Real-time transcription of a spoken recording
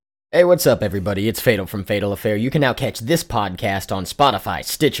Hey, what's up, everybody? It's Fatal from Fatal Affair. You can now catch this podcast on Spotify,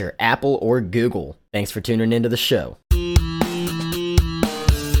 Stitcher, Apple, or Google. Thanks for tuning into the show.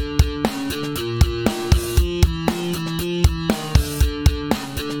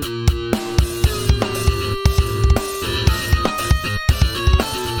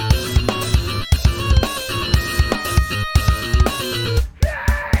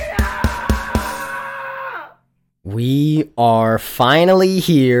 We are finally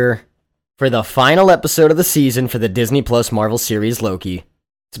here for the final episode of the season for the Disney Plus Marvel series Loki.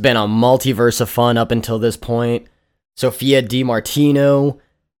 It's been a multiverse of fun up until this point. Sophia DiMartino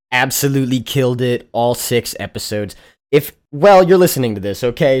absolutely killed it, all 6 episodes. You're listening to this,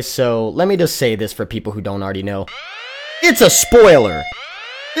 okay? So let me just say this for people who don't already know. It's a spoiler!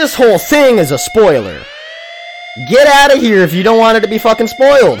 This whole thing is a spoiler! Get out of here if you don't want it to be fucking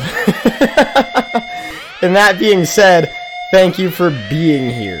spoiled! And that being said, thank you for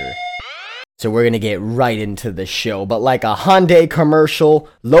being here. So we're gonna get right into the show, but like a Hyundai commercial,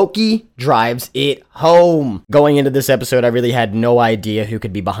 Loki drives it home. Going into this episode, I really had no idea who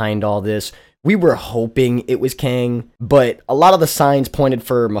could be behind all this. We were hoping it was Kang, but a lot of the signs pointed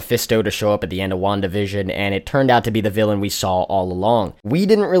for Mephisto to show up at the end of WandaVision, and it turned out to be the villain we saw all along. We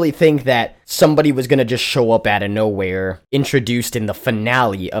didn't really think that somebody was going to just show up out of nowhere, introduced in the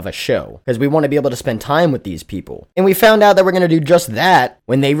finale of a show, because we want to be able to spend time with these people. And we found out that we're going to do just that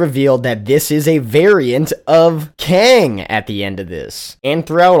when they revealed that this is a variant of Kang at the end of this, and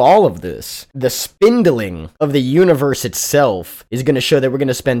throughout all of this. The spindling of the universe itself is going to show that we're going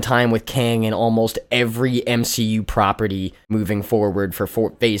to spend time with Kang in almost every MCU property moving forward for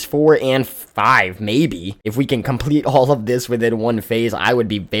phase 4 and 5, maybe. If we can complete all of this within one phase, I would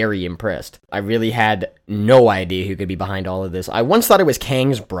be very impressed. I really had no idea who could be behind all of this. I once thought it was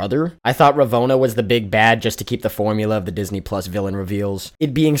Kang's brother. I thought Ravonna was the big bad just to keep the formula of the Disney Plus villain reveals.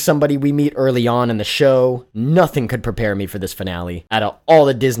 It being somebody we meet early on in the show, nothing could prepare me for this finale. Out of all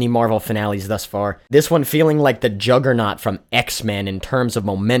the Disney Marvel finales thus far, this one feeling like the Juggernaut from X-Men in terms of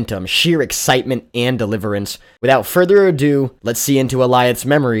momentum, sheer excitement, and deliverance. Without further ado, let's see into Alioth's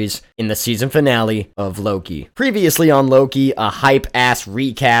memories in the season finale of Loki. Previously on Loki, a hype-ass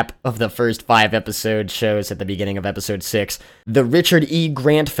recap of the first 5 episodes shows at the beginning of episode 6. The Richard E.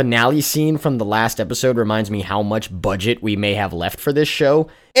 Grant finale scene from the last episode reminds me how much budget we may have left for this show.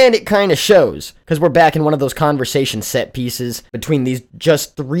 And it kind of shows, because we're back in one of those conversation set pieces between these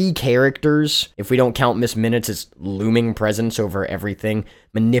just 3 characters, if we don't count Miss Minutes' looming presence over everything,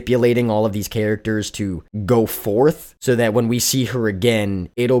 manipulating all of these characters to go forth, so that when we see her again,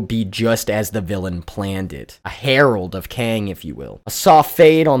 it'll be just as the villain planned it. A herald of Kang, if you will. A soft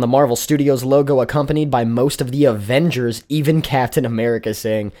fade on the Marvel Studios logo accompanied by most of the Avengers, even Captain America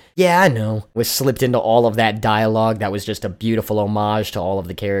saying, "Yeah, I know," was slipped into all of that dialogue that was just a beautiful homage to all of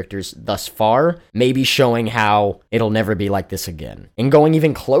the characters thus far, maybe showing how it'll never be like this again. And going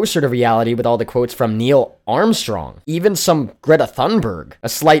even closer to reality with all the quotes from Neil Armstrong, even some Greta Thunberg, a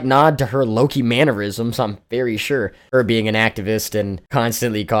slight nod to her Loki mannerisms, I'm very sure, her being an activist and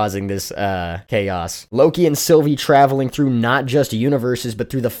constantly causing this chaos. Loki and Sylvie traveling through not just universes,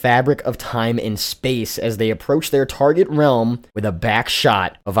 but through the fabric of time and space as they approach their target realm with a back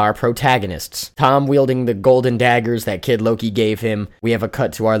shot of our protagonists. Tom wielding the golden daggers that Kid Loki gave him. We have a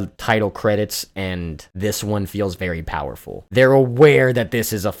cut to our title credits, and this one feels very powerful. They're aware that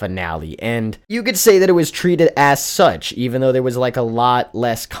this is a finale, and you could say that it was treated as such, even though there was like a lot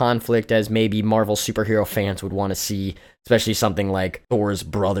less conflict as maybe Marvel superhero fans would want to see, especially something like Thor's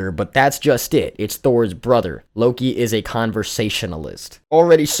brother, but that's just it. It's Thor's brother. Loki is a conversationalist.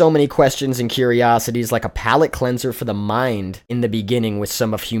 Already so many questions and curiosities, like a palate cleanser for the mind in the beginning with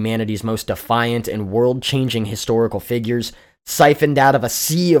some of humanity's most defiant and world-changing historical figures, siphoned out of a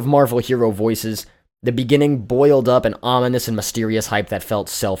sea of Marvel hero voices. The beginning boiled up an ominous and mysterious hype that felt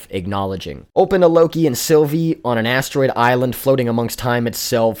self-acknowledging. Open to Loki and Sylvie on an asteroid island floating amongst time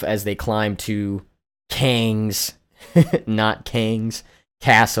itself as they climb to Kang's, not Kang's,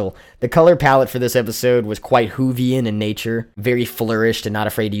 castle. The color palette for this episode was quite Whovian in nature, very flourished and not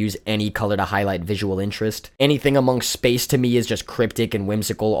afraid to use any color to highlight visual interest. Anything amongst space to me is just cryptic and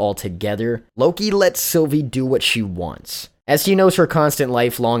whimsical altogether. Loki lets Sylvie do what she wants. As he knows her constant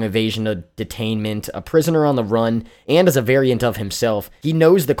lifelong evasion of detainment, a prisoner on the run, and as a variant of himself, he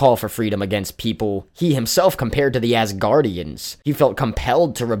knows the call for freedom against people he himself compared to the Asgardians. He felt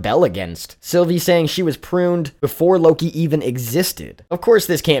compelled to rebel against. Sylvie saying she was pruned before Loki even existed. Of course,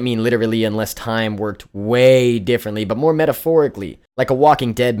 this can't mean literally unless time worked way differently, but more metaphorically. Like a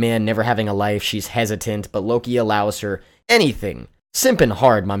walking dead man never having a life, she's hesitant, but Loki allows her anything. Simpin'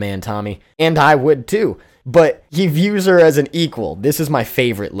 hard, my man Tommy. And I would too. but he views her as an equal. This is my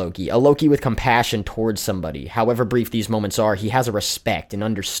favorite Loki, a Loki with compassion towards somebody. However brief these moments are, he has a respect and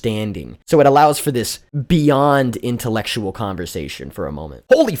understanding. So it allows for this beyond intellectual conversation for a moment.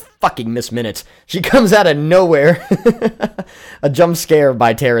 Holy fucking Miss Minutes. She comes out of nowhere. A jump scare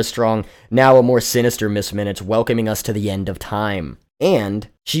by Tara Strong, now a more sinister Miss Minutes, welcoming us to the end of time. And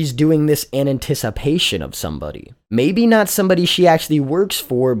she's doing this in anticipation of somebody. Maybe not somebody she actually works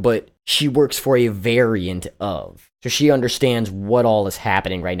for, but she works for a variant of. So she understands what all is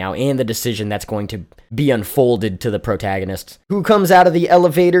happening right now and the decision that's going to be unfolded to the protagonists. Who comes out of the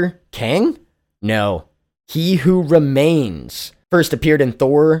elevator? Kang? No. He Who Remains. First appeared in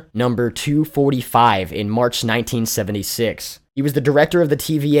Thor number 245 in March 1976. He was the director of the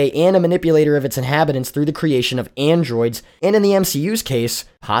TVA and a manipulator of its inhabitants through the creation of androids, and in the MCU's case,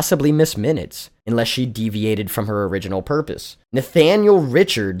 possibly Miss Minutes, unless she deviated from her original purpose. Nathaniel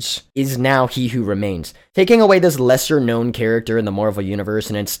Richards is now He Who Remains, taking away this lesser-known character in the Marvel Universe,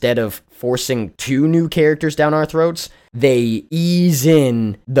 and instead of forcing two new characters down our throats, they ease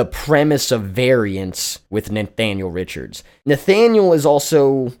in the premise of variants with Nathaniel Richards. Nathaniel is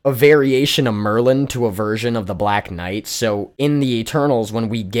also a variation of Merlin to a version of the Black Knight, so in the Eternals, when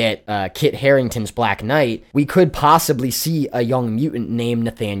we get Kit Harington's Black Knight, we could possibly see a young mutant named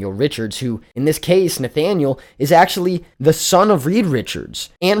Nathaniel Richards, who, in this case, Nathaniel, is actually the son of Reed Richards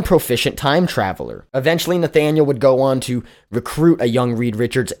and proficient time traveler. Eventually, Nathaniel would go on to recruit a young Reed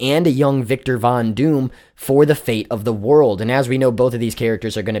Richards and a young Victor Von Doom for the fate of the world. And as we know, both of these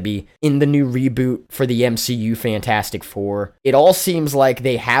characters are going to be in the new reboot for the MCU Fantastic Four. It all seems like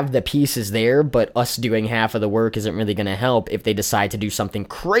they have the pieces there, but us doing half of the work isn't really going to help if they decide to do something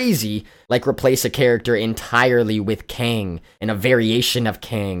crazy, like replace a character entirely with Kang and a variation of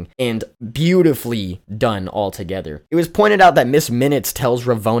Kang, and beautifully done altogether. It was pointed out that Miss Minutes tells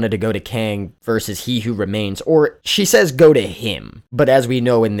Ravonna to go to Kang versus He Who Remains, or she says go to him, but as we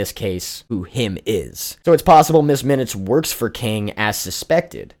know in this case, who him is. So it's possible Miss Minutes works for Kang as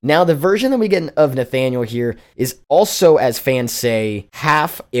suspected. Now, the version that we get of Nathaniel here is also, as fans say,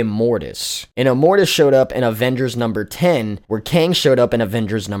 half Immortus. And Immortus showed up in Avengers number 10, where Kang showed up in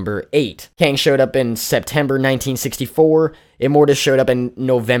Avengers number 8. Kang showed up in September 1964, Immortus showed up in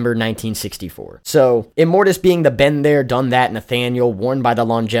November 1964. So, Immortus being the been there, done that Nathaniel, worn by the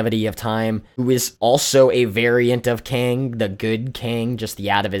longevity of time, who is also a variant of Kang, the good Kang, just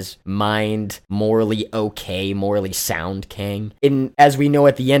the out of his mind, morally okay, morally sound Kang. And as we know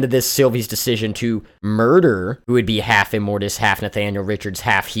at the end of this, Sylvie's decision to murder, who would be half Immortus, half Nathaniel Richards,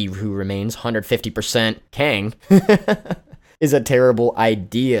 half He Who Remains, 150% Kang, is a terrible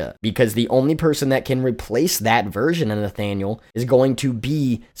idea, because the only person that can replace that version of Nathaniel is going to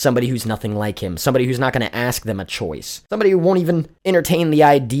be somebody who's nothing like him, somebody who's not going to ask them a choice, somebody who won't even entertain the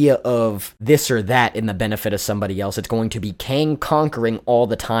idea of this or that in the benefit of somebody else. It's going to be Kang conquering all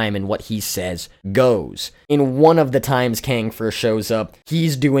the time, and what he says goes. In one of the times Kang first shows up,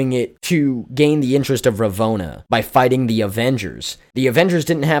 he's doing it to gain the interest of Ravonna by fighting the Avengers. The Avengers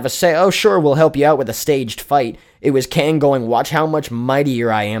didn't have a say, oh sure, we'll help you out with a staged fight. It was Kang going, watch how much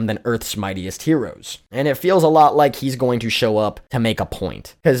mightier I am than Earth's mightiest heroes. And it feels a lot like he's going to show up to make a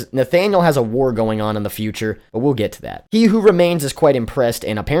point, because Nathaniel has a war going on in the future, but we'll get to that. He Who Remains is quite impressed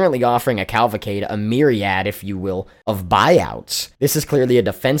and apparently offering a cavalcade, a myriad, if you will, of buyouts. This is clearly a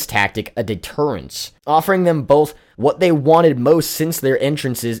defense tactic, a deterrence, offering them both what they wanted most since their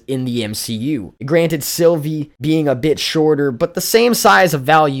entrances in the MCU. Granted, Sylvie being a bit shorter, but the same size of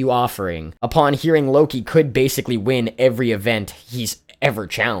value offering. Upon hearing Loki could basically win every event he's ever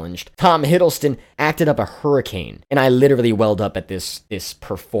challenged, Tom Hiddleston acted up a hurricane, and I literally welled up at this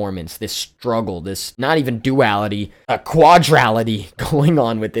performance, this struggle, this not even duality, a quadrality going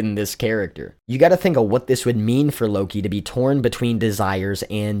on within this character. You gotta think of what this would mean for Loki to be torn between desires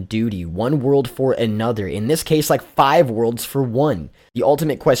and duty, one world for another, in this case like 5 worlds for one. The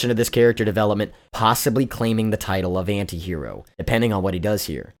ultimate question of this character development, possibly claiming the title of antihero, depending on what he does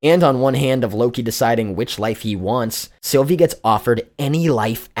here. And on one hand of Loki deciding which life he wants, Sylvie gets offered any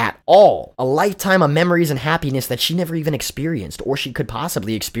life at all. A lifetime of memories and happiness that she never even experienced, or she could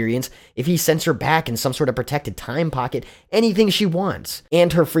possibly experience if he sends her back in some sort of protected time pocket, anything she wants.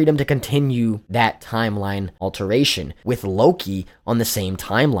 And her freedom to continue that timeline alteration, with Loki on the same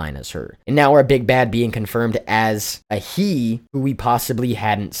timeline as her. And now our big bad being confirmed as a he who we possibly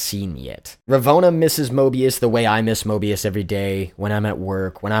hadn't seen yet. Ravonna misses Mobius the way I miss Mobius every day, when I'm at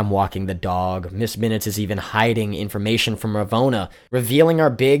work, when I'm walking the dog. Miss Minutes is even hiding information from Ravonna, revealing our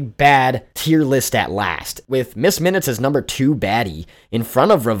big bad tier list at last, with Miss Minutes as number 2 baddie in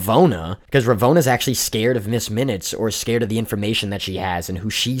front of Ravonna, because Ravonna's actually scared of Miss Minutes, or scared of the information that she has and who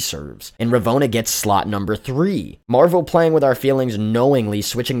she serves. And Ravonna Ravonna gets slot number 3. Marvel playing with our feelings knowingly,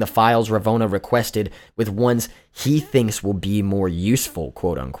 switching the files Ravonna requested with ones he thinks will be more useful,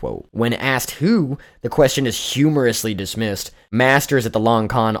 quote unquote. When asked who, the question is humorously dismissed. Masters at the long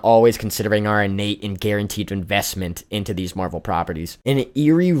con always considering our innate and guaranteed investment into these Marvel properties. An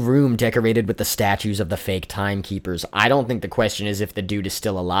eerie room decorated with the statues of the fake timekeepers. I don't think the question is if the dude is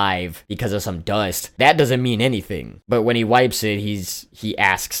still alive because of some dust. That doesn't mean anything. But when he wipes it, he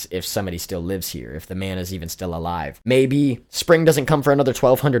asks if somebody still lives here, if the man is even still alive. Maybe spring doesn't come for another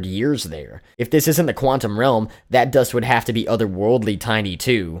 1200 years there. If this isn't the quantum realm, that dust would have to be otherworldly tiny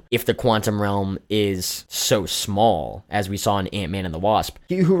too, if the quantum realm is so small, as we saw in Ant-Man and the Wasp.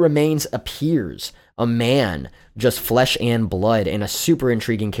 He Who Remains appears, a man, just flesh and blood, and a super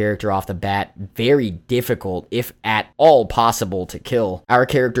intriguing character off the bat, very difficult, if at all possible, to kill. Our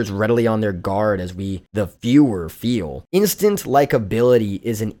characters readily on their guard as we, the viewer, feel. Instant likability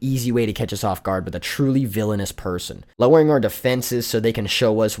is an easy way to catch us off guard with a truly villainous person, lowering our defenses so they can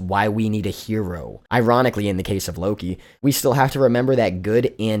show us why we need a hero. Ironically, in the case of Loki, we still have to remember that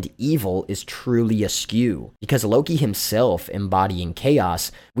good and evil is truly askew. Because Loki himself embodying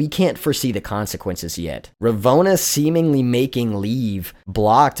chaos, we can't foresee the consequences yet. Ravonna seemingly making leave,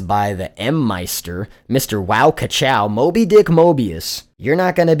 blocked by the M-Meister, Mr. Wow Ka-Chow, Moby Dick Mobius. You're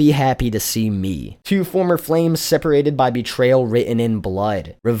not gonna be happy to see me. 2 former flames separated by betrayal written in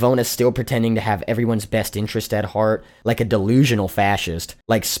blood. Ravonna still pretending to have everyone's best interest at heart, like a delusional fascist.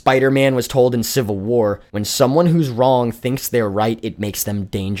 Like Spider-Man was told in Civil War, when someone who's wrong thinks they're right, it makes them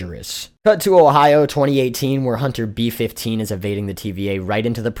dangerous. Cut to Ohio 2018, where Hunter B-15 is evading the TVA right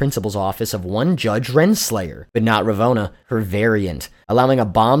into the principal's office of one Judge Renslayer. But not Ravonna, her variant, allowing a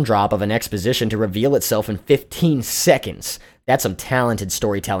bomb drop of an exposition to reveal itself in 15 seconds. That's some talented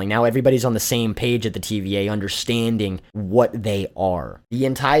storytelling. Now everybody's on the same page at the TVA, understanding what they are. The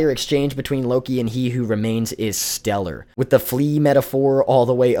entire exchange between Loki and He Who Remains is stellar. With the flea metaphor all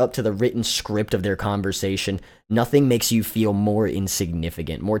the way up to the written script of their conversation, nothing makes you feel more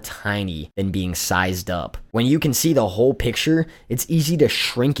insignificant, more tiny than being sized up. When you can see the whole picture, it's easy to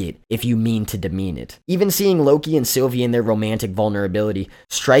shrink it if you mean to demean it. Even seeing Loki and Sylvie in their romantic vulnerability,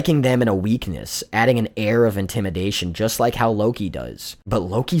 striking them in a weakness, adding an air of intimidation, just like how Loki does. But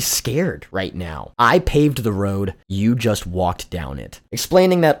Loki's scared right now. I paved the road, you just walked down it.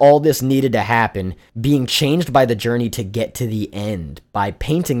 Explaining that all this needed to happen, being changed by the journey to get to the end. By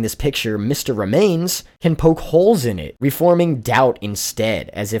painting this picture, Mr. Remains can poke holes in it, reforming doubt instead,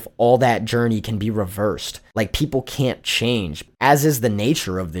 as if all that journey can be reversed. Like people can't change. As is the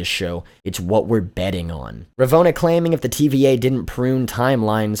nature of this show, it's what we're betting on. Ravonna claiming if the TVA didn't prune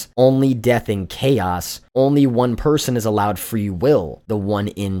timelines, only death and chaos, only one person is allowed free will, the one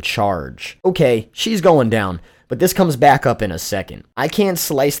in charge. Okay, she's going down. But this comes back up in a second. I can't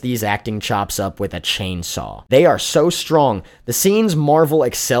slice these acting chops up with a chainsaw. They are so strong. The scenes Marvel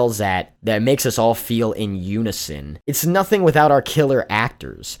excels at that makes us all feel in unison. It's nothing without our killer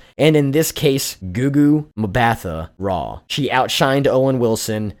actors. And in this case, Gugu Mbatha Raw. She outshined Owen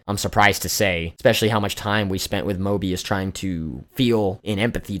Wilson, I'm surprised to say, especially how much time we spent with Mobius trying to feel in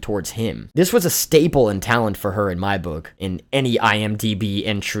empathy towards him. This was a staple in talent for her in my book, in any IMDb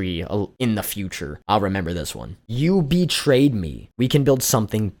entry in the future. I'll remember this one. You betrayed me. We can build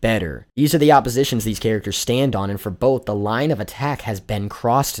something better. These are the oppositions these characters stand on, and for both, the line of attack has been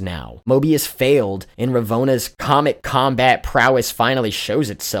crossed now. Mobius failed, and Ravonna's comic combat prowess finally shows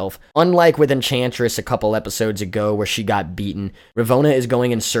itself. Unlike with Enchantress a couple episodes ago where she got beaten, Ravonna is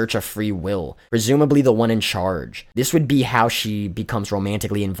going in search of free will, presumably the one in charge. This would be how she becomes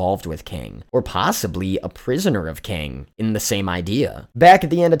romantically involved with Kang, or possibly a prisoner of Kang, in the same idea. Back at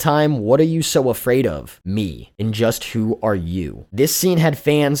the end of time, what are you so afraid of? Me. And just who are you? This scene had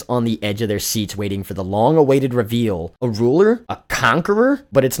fans on the edge of their seats waiting for the long-awaited reveal. A ruler? A conqueror?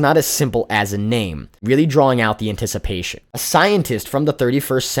 But it's not as simple as a name, really drawing out the anticipation. A scientist from the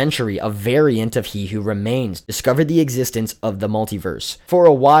 31st century, a variant of He Who Remains, discovered the existence of the multiverse. For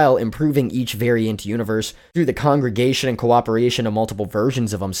a while, improving each variant universe through the congregation and cooperation of multiple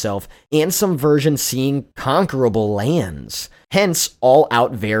versions of himself, and some versions seeing conquerable lands. Hence,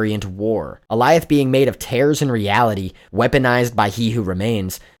 all-out variant war. Alioth being made of tears in reality, weaponized by He Who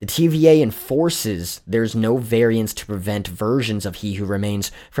Remains, the TVA enforces there's no variants to prevent versions of He Who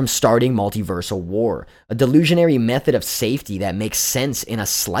Remains from starting starting multiversal war, a delusionary method of safety that makes sense in a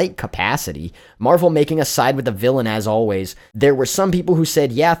slight capacity. Marvel making a side with the villain as always. There were some people who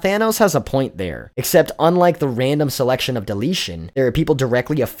said, yeah, Thanos has a point there. Except unlike the random selection of deletion, there are people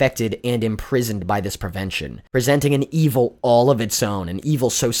directly affected and imprisoned by this prevention, presenting an evil all of its own, an evil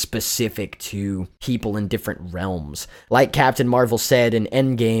so specific to people in different realms. Like Captain Marvel said in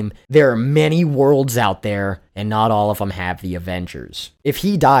Endgame, there are many worlds out there, and not all of them have the Avengers. If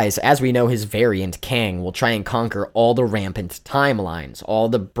he dies, as we know, his variant, Kang, will try and conquer all the rampant timelines, all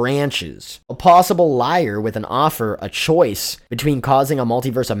the branches. A possible liar with an offer, a choice between causing a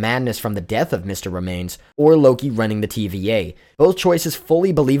multiverse of madness from the death of Mr. Remains, or Loki running the TVA. Both choices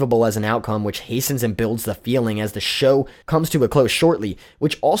fully believable as an outcome, which hastens and builds the feeling as the show comes to a close shortly,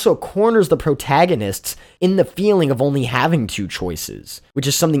 which also corners the protagonists in the feeling of only having two choices, which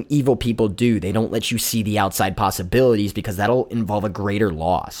is something evil people do. They don't let you see the outside possibilities because that'll involve a greater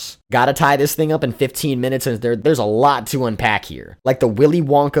loss. Gotta tie this thing up in 15 minutes, and there's a lot to unpack here. Like the Willy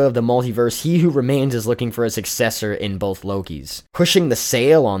Wonka of the multiverse, He Who Remains is looking for a successor in both Lokis. Pushing the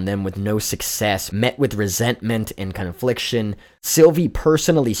sail on them with no success, met with resentment and confliction. Sylvie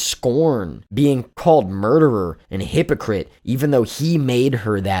personally scorn being called murderer and hypocrite, even though he made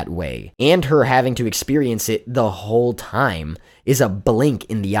her that way. And her having to experience it the whole time is a blink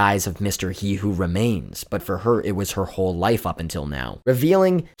in the eyes of Mr. He Who Remains, but for her it was her whole life up until now.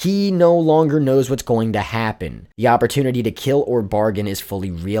 Revealing he no longer knows what's going to happen. The opportunity to kill or bargain is fully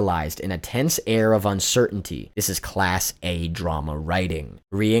realized in a tense air of uncertainty. This is Class A drama writing.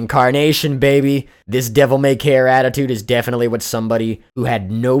 Reincarnation, baby! This devil-may-care attitude is definitely what somebody who had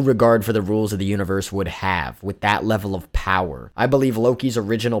no regard for the rules of the universe would have, with that level of power. I believe Loki's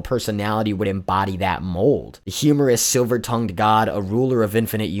original personality would embody that mold. The humorous, silver-tongued god, a ruler of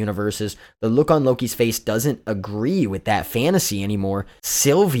infinite universes. The look on Loki's face doesn't agree with that fantasy anymore.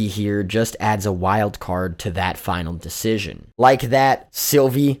 Sylvie here just adds a wild card to that final decision. Like that,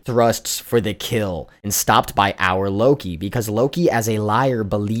 Sylvie thrusts for the kill and stopped by our Loki, because Loki as a liar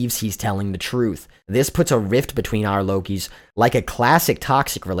believes he's telling the truth. This puts a rift between our Lokis, like a classic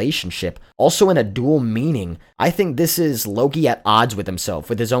toxic relationship, also in a dual meaning. I think this is Loki at odds with himself,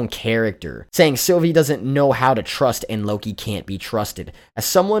 with his own character, saying Sylvie doesn't know how to trust and Loki can't be trusted. As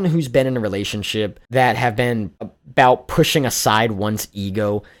someone who's been in a relationship that have been about pushing aside one's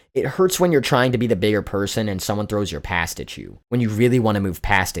ego, it hurts when you're trying to be the bigger person and someone throws your past at you. When you really want to move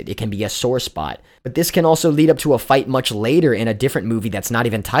past it, it can be a sore spot. But this can also lead up to a fight much later in a different movie that's not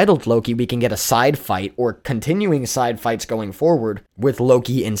even titled Loki. We can get a side fight or continuing side fights going forward with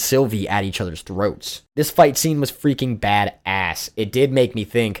Loki and Sylvie at each other's throats. This fight scene was freaking badass. It did make me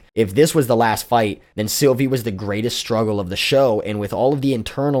think, if this was the last fight, then Sylvie was the greatest struggle of the show, and with all of the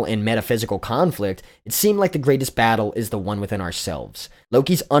internal and metaphysical conflict, it seemed like the greatest battle is the one within ourselves.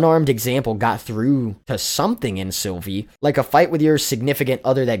 Loki's unarmed example got through to something in Sylvie, like a fight with your significant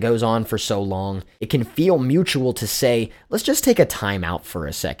other that goes on for so long. It can feel mutual to say, let's just take a time out for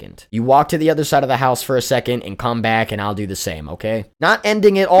a second. You walk to the other side of the house for a second and come back and I'll do the same, okay? Not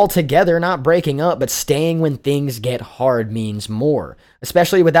ending it all together, not breaking up, but staying when things get hard means more,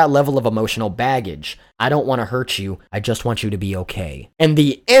 especially with that level of emotional baggage. I don't want to hurt you, I just want you to be okay. And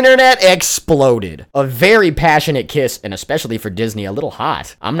the internet exploded. A very passionate kiss, and especially for Disney, a little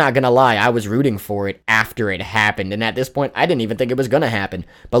hot. I'm not gonna lie, I was rooting for it after it happened, and at this point, I didn't even think it was gonna happen.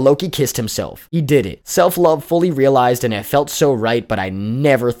 But Loki kissed himself. He did it. Self-love fully realized, and it felt so right, but I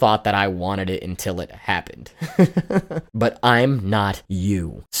never thought that I wanted it until it happened. But I'm not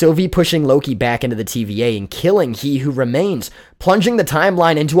you. Sylvie pushing Loki back into the TVA and killing He Who Remains, plunging the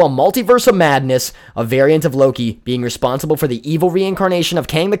timeline into a multiverse of madness, a variant of Loki being responsible for the evil reincarnation of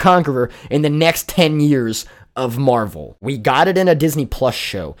Kang the Conqueror in the next 10 years of Marvel. We got it in a Disney Plus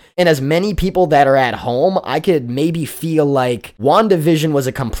show, and as many people that are at home, I could maybe feel like WandaVision was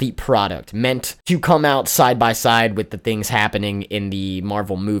a complete product, meant to come out side by side with the things happening in the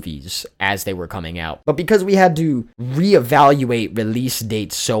Marvel movies as they were coming out. But because we had to reevaluate release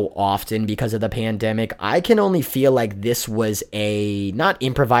dates so often because of the pandemic, I can only feel like this was a, not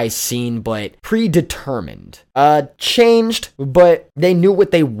improvised scene, but predetermined. Changed, but they knew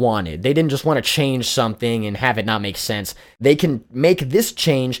what they wanted. They didn't just want to change something and have it not make sense. They can make this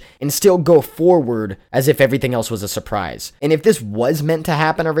change and still go forward as if everything else was a surprise. And if this was meant to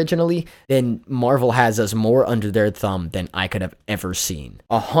happen originally, then Marvel has us more under their thumb than I could have ever seen.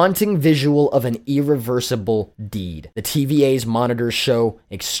 A haunting visual of an irreversible deed. The TVA's monitors show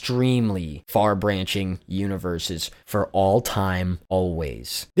extremely far-branching universes for all time,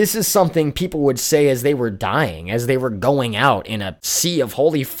 always. This is something people would say as they were dying, as they were going out in a sea of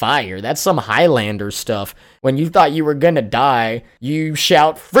holy fire. That's some Highlander stuff. When you thought you were gonna die, you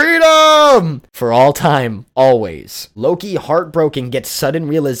shout freedom for all time, always. Loki, heartbroken, gets sudden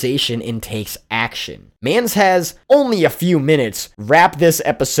realization and takes action. Mans has only a few minutes. Wrap this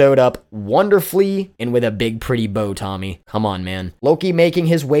episode up wonderfully and with a big pretty bow, Tommy. Come on, man. Loki, making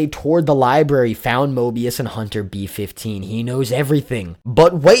his way toward the library, found Mobius and Hunter B-15. He knows everything.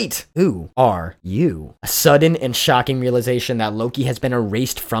 But wait, who are you? A sudden and shocking realization that Loki has been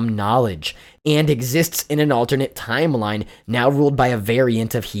erased from knowledge and exists in an alternate timeline now ruled by a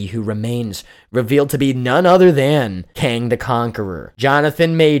variant of He Who Remains, revealed to be none other than Kang the Conqueror.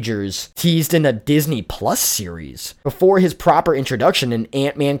 Jonathan Majors, teased in a Disney Plus series before his proper introduction in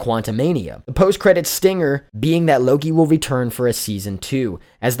Ant-Man Quantumania. The post-credits stinger being that Loki will return for a season 2,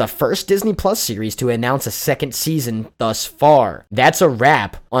 as the first Disney Plus series to announce a second season thus far. That's a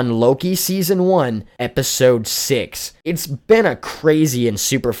wrap on Loki Season 1, Episode 6. It's been a crazy and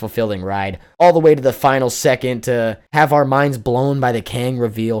super fulfilling ride, all the way to the final second to have our minds blown by the Kang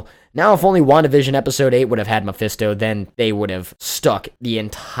reveal. Now, if only WandaVision Episode 8 would have had Mephisto, then they would have stuck the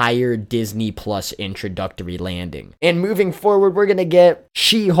entire Disney Plus introductory landing. And moving forward, we're going to get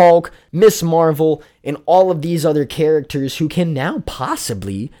She-Hulk, Miss Marvel, and all of these other characters who can now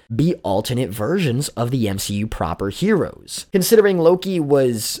possibly be alternate versions of the MCU proper heroes. Considering Loki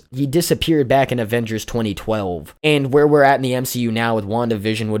he disappeared back in Avengers 2012, and where we're at in the MCU now with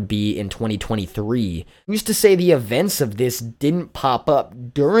WandaVision would be in 2023, who's to say the events of this didn't pop up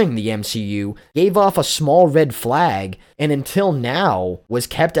during the MCU, gave off a small red flag, and until now was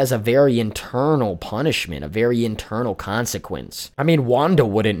kept as a very internal punishment, a very internal consequence. I mean, Wanda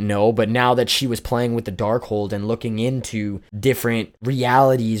wouldn't know, but now that she was playing with the Darkhold and looking into different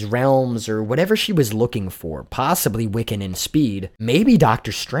realities, realms, or whatever she was looking for, possibly Wiccan and Speed, maybe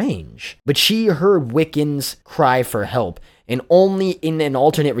Doctor Strange. But she heard Wiccan's cry for help, and only in an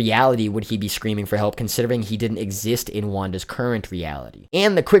alternate reality would he be screaming for help, considering he didn't exist in Wanda's current reality.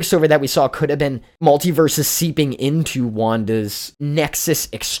 And the Quicksilver that we saw could have been multiverses seeping into Wanda's Nexus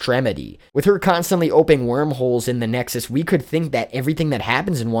extremity. With her constantly opening wormholes in the Nexus, we could think that everything that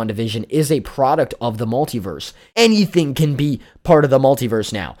happens in WandaVision is a product of the multiverse. Anything can be part of the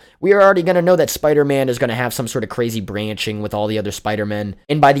multiverse now. We are already going to know that Spider-Man is going to have some sort of crazy branching with all the other Spider-Men.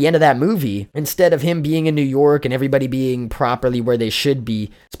 And by the end of that movie, instead of him being in New York and everybody being properly where they should be,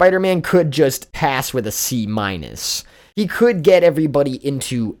 Spider-Man could just pass with a C-. He could get everybody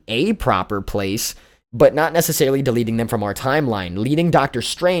into a proper place, but not necessarily deleting them from our timeline, leading Doctor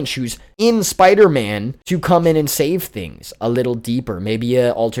Strange, who's in Spider-Man, to come in and save things a little deeper. Maybe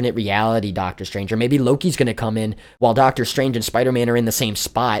an alternate reality Doctor Strange, or maybe Loki's going to come in while Doctor Strange and Spider-Man are in the same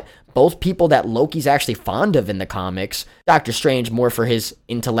spot. Both people that Loki's actually fond of in the comics. Doctor Strange more for his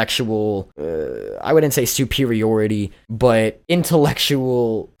intellectual, I wouldn't say superiority, but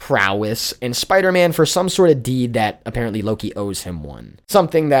intellectual prowess. And Spider-Man for some sort of deed that apparently Loki owes him one.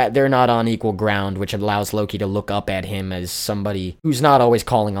 Something that they're not on equal ground, which allows Loki to look up at him as somebody who's not always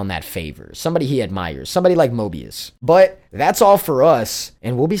calling on that favor. Somebody he admires. Somebody like Mobius. But that's all for us,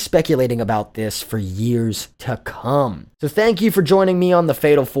 and we'll be speculating about this for years to come. So thank you for joining me on the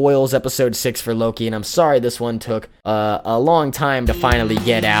Fatal Foils episode 6 for Loki, and I'm sorry this one took a long time to finally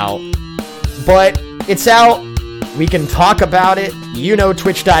get out. But it's out. We can talk about it. You know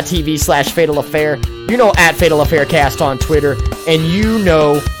twitch.tv/Fatal Affair. You know @Fatal Affair Cast on Twitter. And you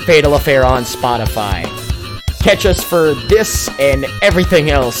know Fatal Affair on Spotify. Catch us for this and everything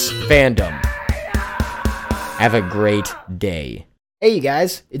else fandom. Have a great day. Hey you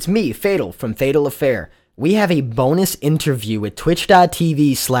guys, it's me, Fatal, from Fatal Affair. We have a bonus interview with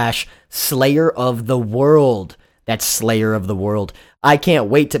twitch.tv/Slayer of the World. That's Slayer of the World. I can't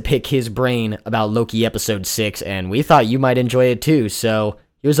wait to pick his brain about Loki episode 6, and we thought you might enjoy it too, so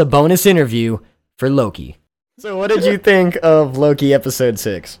here's a bonus interview for Loki. So what did you think of Loki episode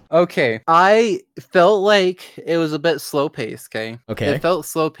 6? Okay, I felt like it was a bit slow paced, okay? It felt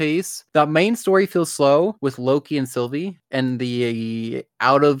slow paced. The main story feels slow with Loki and Sylvie and the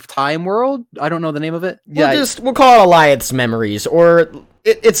out of time world. I don't know the name of it. We'll call it Alliance Memories, or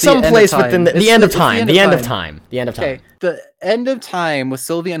it's someplace within the end of time. The end of time. The end of time. Okay, the end of time with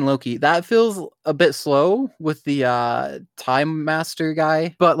Sylvie and Loki. That feels a bit slow with the Time Master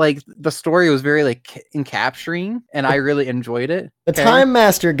guy, but like the story was very like encapturing, and I really enjoyed it. The Time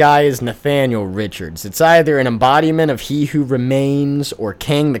Master guy is Nathaniel Richards. It's either an embodiment of He Who Remains or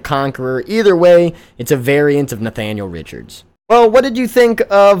Kang the Conqueror. Either way, it's a variant of Nathaniel Richards. Well, what did you think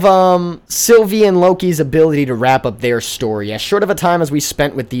of Sylvie and Loki's ability to wrap up their story? As short of a time as we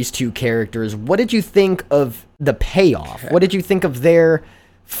spent with these two characters, what did you think of the payoff? What did you think of their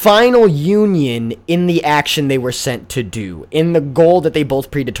final union in the action they were sent to do, in the goal that they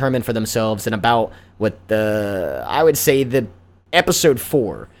both predetermined for themselves, and about what I would say the episode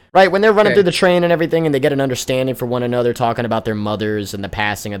 4. Right, when they're running through the train and everything and they get an understanding for one another, talking about their mothers and the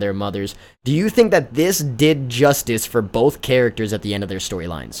passing of their mothers, do you think that this did justice for both characters at the end of their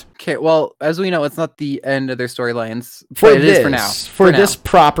storylines? Okay, well, as we know, it's not the end of their storylines, but it is for now. For this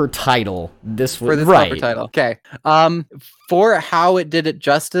proper title. Proper title. Okay. For how it did it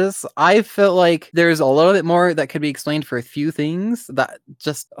justice, I felt like there's a little bit more that could be explained for a few things that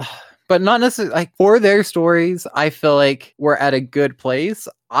just... But not necessarily, like, for their stories, I feel like we're at a good place.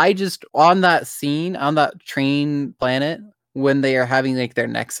 I just, on that scene, on that train planet, when they are having, like, their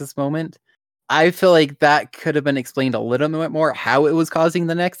Nexus moment, I feel like that could have been explained a little bit more, how it was causing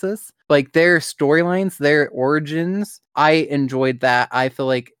the Nexus. Like, their storylines, their origins, I enjoyed that. I feel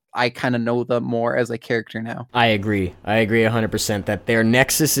like I kind of know them more as a character now. I agree 100% that their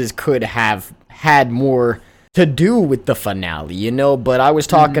Nexuses could have had more to do with the finale, you know, but I was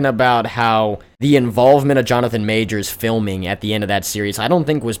talking about how the involvement of Jonathan Majors filming at the end of that series, I don't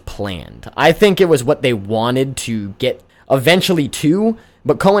think was planned. I think it was what they wanted to get eventually to,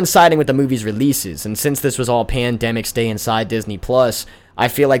 but coinciding with the movie's releases, and since this was all pandemic stay inside Disney Plus, I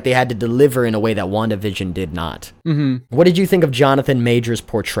feel like they had to deliver in a way that WandaVision did not. What did you think of Jonathan Majors'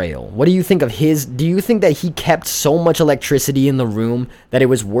 portrayal? What do you think of do you think that he kept so much electricity in the room that it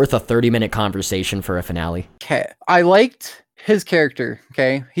was worth a 30-minute conversation for a finale? Okay, I liked his character,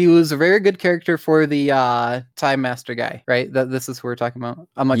 okay? He was a very good character for the Time Master guy, right? This is who we're talking about.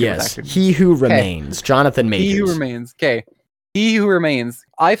 I'm not good with actors. He Who Remains, Jonathan Majors. He Who Remains, okay. He Who Remains.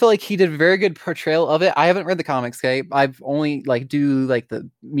 I feel like he did a very good portrayal of it. I haven't read the comics, okay? I've only do the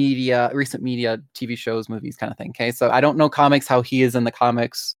recent media, TV shows, movies kind of thing, okay? So I don't know comics, how he is in the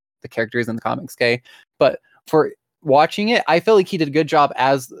comics, the characters in the comics, okay? But for watching it, I feel like he did a good job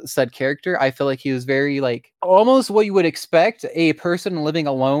as said character. I feel like he was very almost what you would expect a person living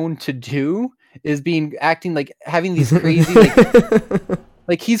alone to do, is acting like having these crazy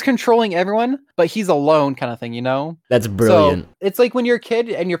like he's controlling everyone, but he's alone kind of thing, you know? That's brilliant. So it's like when you're a kid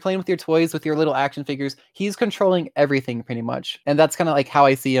and you're playing with your toys, with your little action figures, he's controlling everything pretty much. And that's kind of like how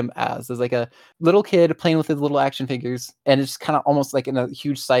I see him as like a little kid playing with his little action figures. And it's kind of almost like in a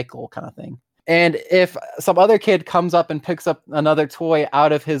huge cycle kind of thing. And if some other kid comes up and picks up another toy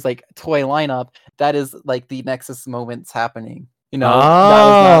out of his toy lineup, that is like the Nexus moments happening. You know, that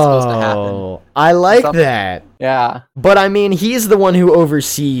was not supposed to happen. I like that. Yeah. But I mean, he's the one who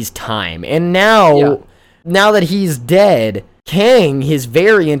oversees time. And now that he's dead, Kang, his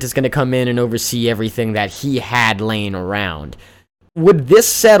variant, is going to come in and oversee everything that he had laying around. Would this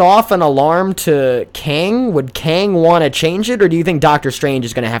set off an alarm to Kang? Would Kang want to change it? Or do you think Doctor Strange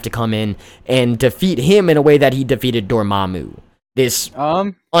is going to have to come in and defeat him in a way that he defeated Dormammu? This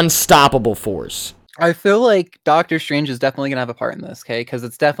unstoppable force. I feel like Doctor Strange is definitely going to have a part in this, okay? Because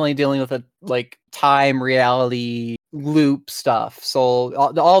it's definitely dealing with a time, reality, loop stuff. So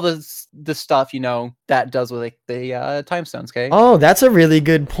all the stuff, you know, that does with the time stones, okay? Oh, that's a really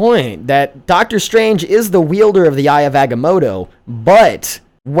good point. That Doctor Strange is the wielder of the Eye of Agamotto, but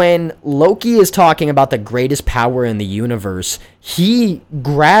when Loki is talking about the greatest power in the universe, he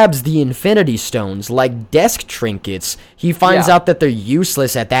grabs the Infinity Stones like desk trinkets. He finds out that they're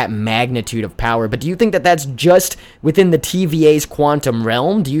useless at that magnitude of power. But do you think that that's just within the TVA's quantum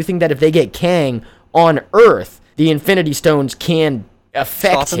realm? Do you think that if they get Kang on Earth, the Infinity Stones can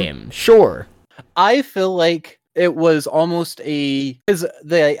affect him? Sure. I feel like it was almost because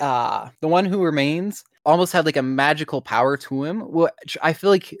the one who remains almost had a magical power to him, which I feel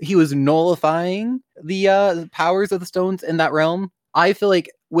like he was nullifying the powers of the stones in that realm. I feel like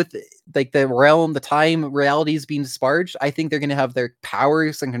with the realm, the time realities being disparaged, I think they're gonna have their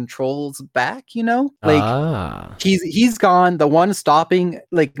powers and controls back, you know? He's gone. The one stopping,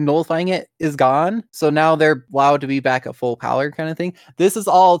 nullifying it is gone. So now they're allowed to be back at full power kind of thing. This is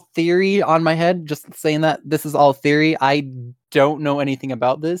all theory on my head, just saying that this is all theory. I don't know anything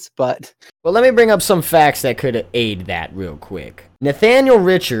about this, but... Well, let me bring up some facts that could aid that real quick. Nathaniel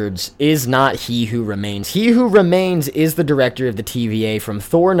Richards is not He Who Remains. He Who Remains is the director of the TVA from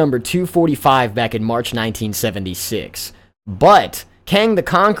Thor number 245 back in March 1976. But Kang the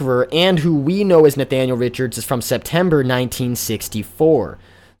Conqueror, and who we know as Nathaniel Richards, is from September 1964.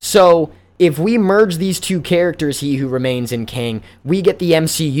 So if we merge these two characters, He Who Remains and Kang, we get the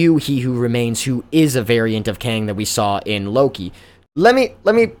MCU He Who Remains, who is a variant of Kang that we saw in Loki. Let me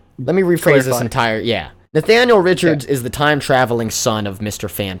rephrase this entire... Nathaniel Richards is the time-traveling son of Mr.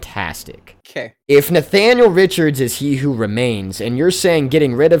 Fantastic. Okay. If Nathaniel Richards is He Who Remains, and you're saying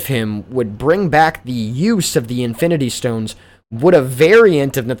getting rid of him would bring back the use of the Infinity Stones, would a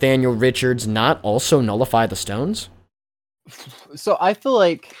variant of Nathaniel Richards not also nullify the stones? So I feel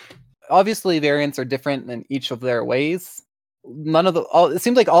like obviously variants are different in each of their ways. It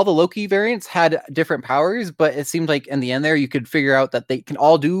seemed like all the Loki variants had different powers, but it seemed like in the end there you could figure out that they can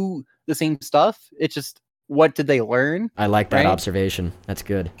all do the same stuff. It's just, what did they learn? I like that observation. That's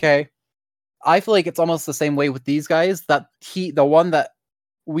good. Okay. I feel like it's almost the same way with these guys, that the one that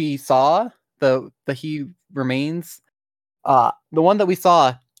we saw, the He Remains, the one that we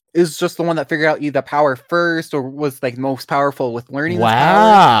saw is just the one that figured out either power first or was like most powerful with learning.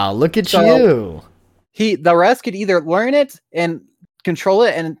 Wow, look at you. The rest could either learn it and control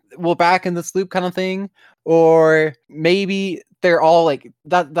it and we're back in this loop kind of thing, or maybe they're all like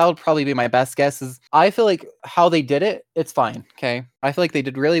that. That would probably be my best guess. Is I feel like how they did it, it's fine. Okay. I feel like they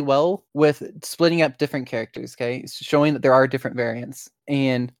did really well with splitting up different characters. Okay. Showing that there are different variants.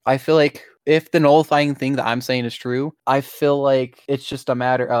 And I feel like if the nullifying thing that I'm saying is true, I feel like it's just a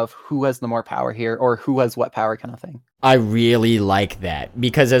matter of who has the more power here or who has what power kind of thing. I really like that,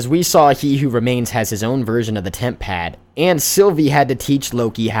 because as we saw, He Who Remains has his own version of the temp pad, and Sylvie had to teach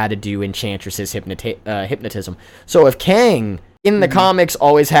Loki how to do Enchantress's hypnotism. So if Kang, in the comics,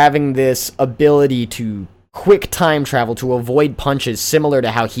 always having this ability to quick time travel to avoid punches similar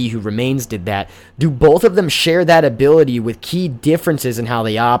to how He Who Remains did that, do both of them share that ability with key differences in how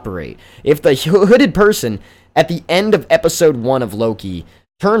they operate? If the hooded person at the end of episode 1 of Loki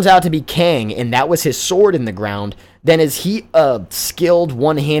turns out to be Kang, and that was his sword in the ground, then is he a skilled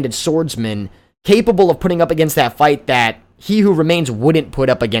one-handed swordsman capable of putting up against that fight that He Who Remains wouldn't put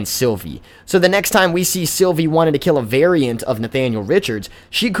up against Sylvie? So the next time we see Sylvie wanting to kill a variant of Nathaniel Richards,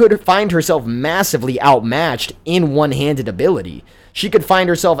 she could find herself massively outmatched in one-handed ability. She could find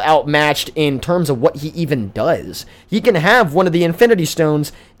herself outmatched in terms of what he even does. He can have one of the Infinity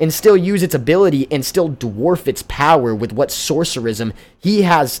Stones and still use its ability and still dwarf its power with what sorcerism he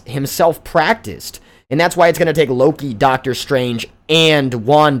has himself practiced. And that's why it's going to take Loki, Doctor Strange, and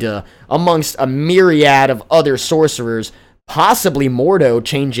Wanda, amongst a myriad of other sorcerers, possibly Mordo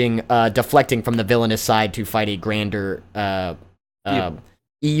deflecting from the villainous side to fight a grander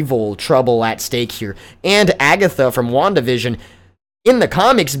evil trouble at stake here, and Agatha from WandaVision, in the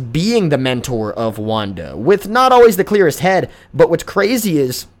comics, being the mentor of Wanda, with not always the clearest head. But what's crazy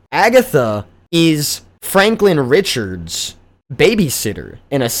is Agatha is Franklin Richards' babysitter,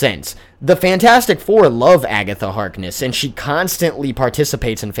 in a sense. The Fantastic Four love Agatha Harkness, and she constantly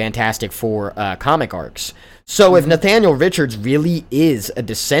participates in Fantastic Four comic arcs. So if Nathaniel Richards really is a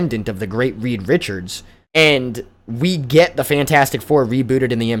descendant of the great Reed Richards, and we get the Fantastic Four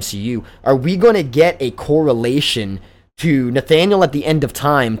rebooted in the MCU, are we going to get a correlation to Nathaniel at the end of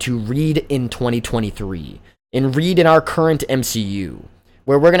time to Reed in 2023, and Reed in our current MCU,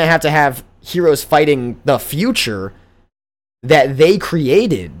 where we're going to have heroes fighting the future that they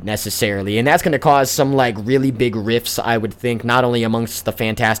created necessarily, and that's going to cause some like really big rifts, I would think, not only amongst the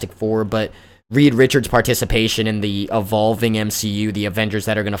Fantastic Four, but Reed Richards' participation in the evolving MCU, the Avengers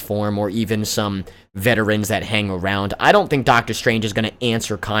that are going to form, or even some veterans that hang around. I don't think Doctor Strange is going to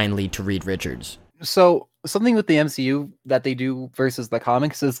answer kindly to Reed Richards. So something with the MCU that they do versus the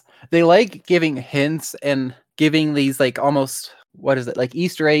comics is they like giving hints and giving these like almost, what is it, like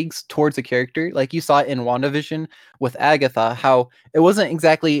Easter eggs towards a character. Like you saw it in WandaVision with Agatha, how it wasn't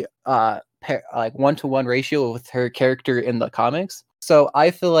exactly like 1-to-1 ratio with her character in the comics. So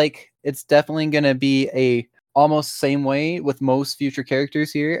I feel like it's definitely going to be a almost same way with most future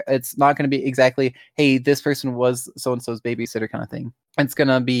characters here. It's not going to be exactly, hey, this person was so-and-so's babysitter kind of thing. It's going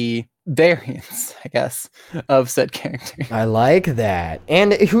to be variants, I guess, of said character. I like that.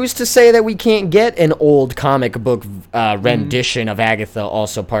 And who's to say that we can't get an old comic book rendition of Agatha,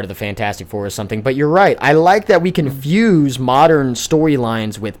 also part of the Fantastic Four or something? But you're right. I like that we can fuse modern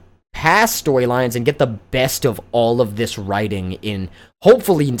storylines with past storylines and get the best of all of this writing in,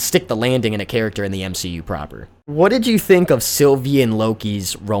 hopefully stick the landing in a character in the MCU proper. What did you think of Sylvie and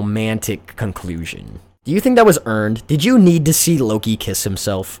Loki's romantic conclusion? Do you think that was earned? Did you need to see Loki kiss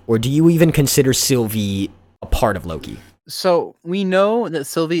himself? Or do you even consider Sylvie a part of Loki? So we know that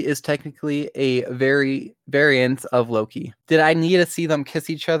Sylvie is technically a variant of Loki. Did I need to see them kiss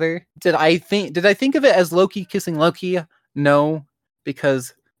each other? Did I think of it as Loki kissing Loki? No,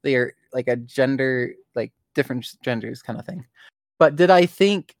 because they are like a gender, like different genders kind of thing. But did I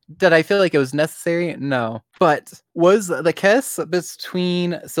feel like it was necessary? No. But was the kiss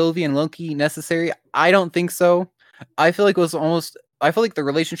between Sylvie and Loki necessary? I don't think so. I feel like it was almost I feel like the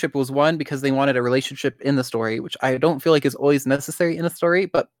relationship was one because they wanted a relationship in the story, which I don't feel like is always necessary in a story,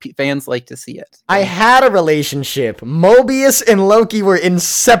 but fans like to see it. I had a relationship. Mobius and Loki were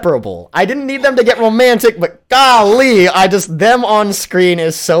inseparable. I didn't need them to get romantic, but golly, them on screen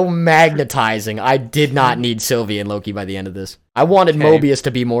is so magnetizing. I did not need Sylvie and Loki by the end of this. I wanted Mobius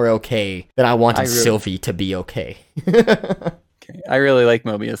to be more okay than I wanted Sylvie to be okay. I really like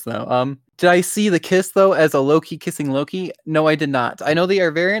Mobius though. Did I see the kiss though as a Loki kissing Loki? No, I did not. I know they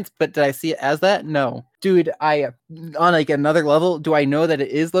are variants, but did I see it as that? No. Dude, on like another level, do I know that it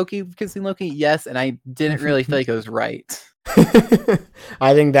is Loki kissing Loki? Yes, and I didn't really feel like it was right.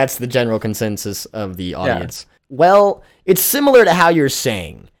 I think that's the general consensus of the audience. Yeah. Well, it's similar to how you're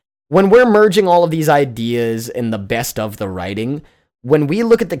saying. When we're merging all of these ideas in the best of the writing, when we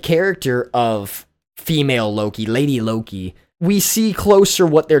look at the character of female Loki, Lady Loki, we see closer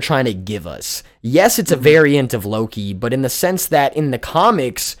what they're trying to give us. Yes, it's a variant of Loki, but in the sense that in the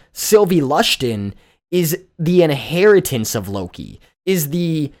comics, Sylvie Lushton is the inheritance of Loki, is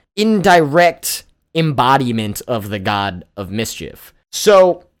the indirect embodiment of the god of mischief.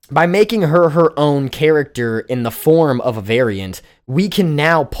 So, by making her her own character in the form of a variant, we can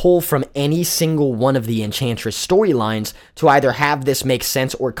now pull from any single one of the Enchantress storylines to either have this make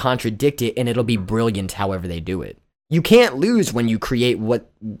sense or contradict it, and it'll be brilliant however they do it. You can't lose when you create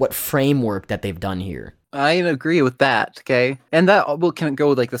what framework that they've done here. I agree with that, okay? And that can go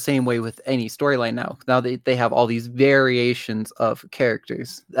like the same way with any storyline now. Now they have all these variations of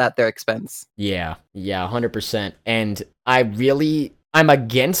characters at their expense. Yeah, 100%. And I'm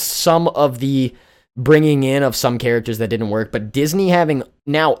against some of the bringing in of some characters that didn't work, but Disney having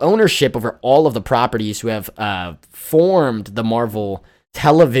now ownership over all of the properties who have formed the Marvel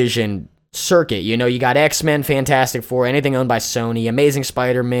television circuit. You know, you got X-Men, Fantastic Four, anything owned by Sony, Amazing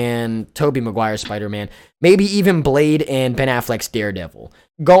Spider-Man, Tobey Maguire Spider-Man, maybe even Blade and Ben Affleck's Daredevil.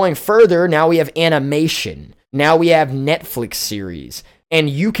 Going further, now we have animation. Now we have Netflix series. And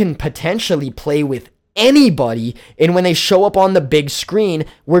you can potentially play with anybody, and when they show up on the big screen,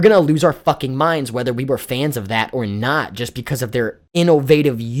 we're gonna lose our fucking minds whether we were fans of that or not, just because of their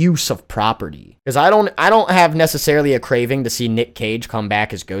innovative use of property. Because I don't have necessarily a craving to see Nick Cage come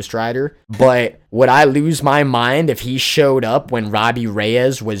back as Ghost Rider, but would I lose my mind if he showed up when Robbie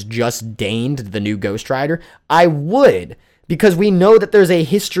Reyes was just deigned the new Ghost Rider? I would, because we know that there's a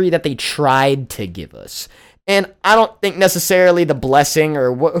history that they tried to give us. And I don't think necessarily the blessing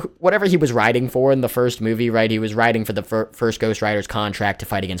or whatever he was writing for in the first movie, right? He was writing for the first Ghost Rider's contract to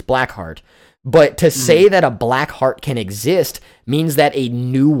fight against Blackheart. But to say that a Blackheart can exist means that a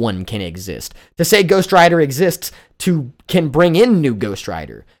new one can exist. To say Ghost Rider exists can bring in new Ghost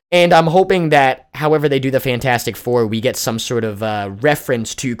Rider. And I'm hoping that however they do the Fantastic Four, we get some sort of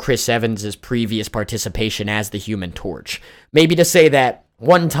reference to Chris Evans' previous participation as the Human Torch. Maybe to say that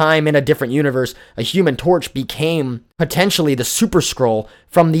one time in a different universe, a Human Torch became potentially the Super Skrull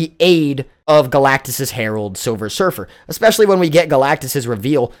from the aid of Galactus' Herald, Silver Surfer. Especially when we get Galactus'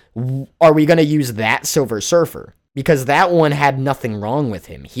 reveal, are we going to use that Silver Surfer? Because that one had nothing wrong with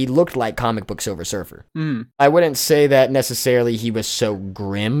him. He looked like comic book Silver Surfer. I wouldn't say that necessarily he was so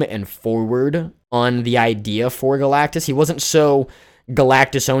grim and forward on the idea for Galactus. He wasn't so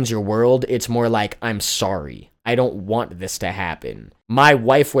Galactus owns your world. It's more like, I'm sorry. I don't want this to happen. My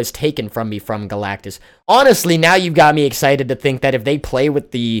wife was taken from me from Galactus. Honestly, now you've got me excited to think that if they play with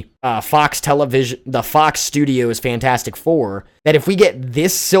the Fox Studios Fantastic Four, that if we get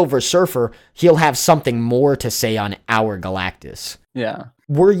this Silver Surfer, he'll have something more to say on our Galactus. Yeah.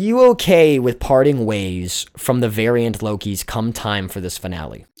 Were you okay with parting ways from the variant Lokis come time for this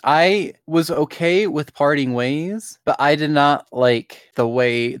finale? I was okay with parting ways, but I did not like the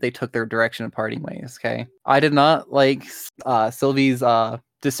way they took their direction of parting ways, okay? I did not like Sylvie's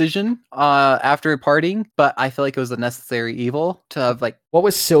decision after parting, but I feel like it was a necessary evil to have like... What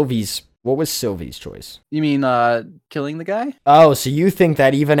was Sylvie's choice? You mean killing the guy? Oh, so you think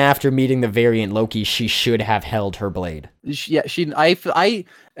that even after meeting the variant Loki, she should have held her blade? Yeah, I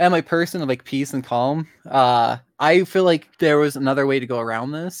am a person of like peace and calm. I feel like there was another way to go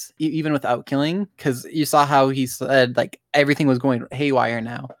around this, even without killing, because you saw how he said like everything was going haywire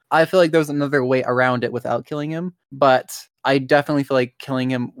now. I feel like there was another way around it without killing him, but I definitely feel like killing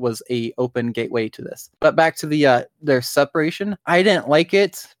him was a open gateway to this. But back to the their separation, I didn't like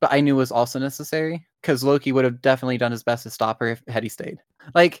it, but I knew it was also necessary because Loki would have definitely done his best to stop her had he stayed.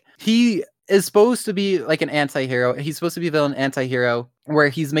 Like is supposed to be like an anti-hero. He's supposed to be a villain anti-hero where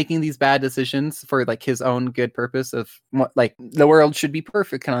he's making these bad decisions for like his own good purpose of what like the world should be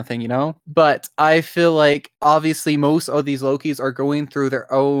perfect kind of thing, you know? But I feel like obviously most of these Lokis are going through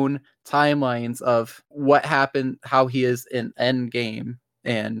their own timelines of what happened, how he is in Endgame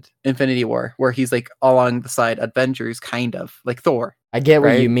and Infinity War, where he's like along the side Avengers, kind of like Thor. I get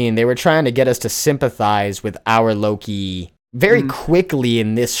what you mean. They were trying to get us to sympathize with our Loki very quickly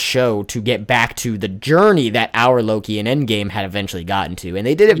in this show to get back to the journey that our Loki in Endgame had eventually gotten to. And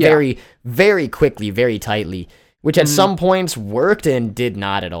they did it very, very quickly, very tightly, which at some points worked and did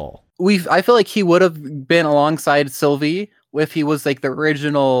not at all. I feel like he would have been alongside Sylvie if he was like the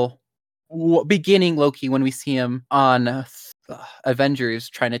original beginning Loki when we see him on Avengers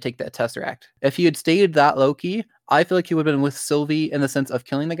trying to take that Tesseract. If he had stayed that Loki, I feel like he would have been with Sylvie in the sense of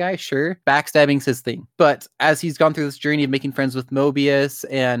killing the guy, sure. Backstabbing's his thing. But as he's gone through this journey of making friends with Mobius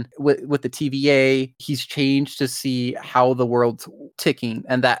and with the TVA, he's changed to see how the world's ticking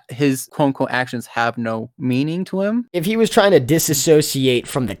and that his quote-unquote actions have no meaning to him. If he was trying to disassociate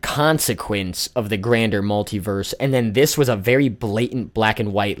from the consequence of the grander multiverse, and then this was a very blatant black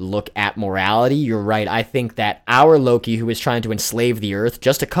and white look at morality, you're right. I think that our Loki, who was trying to enslave the Earth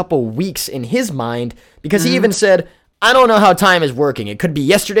just a couple weeks in his mind, because he even said, I don't know how time is working. It could be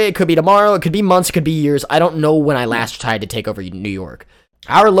yesterday, it could be tomorrow, it could be months, it could be years. I don't know when I last tried to take over New York.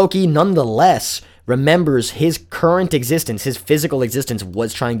 Our Loki, nonetheless, remembers his current existence, his physical existence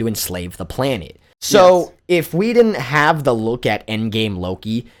was trying to enslave the planet. So if we didn't have the look at Endgame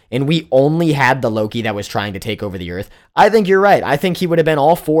Loki, and we only had the Loki that was trying to take over the Earth, I think you're right. I think he would have been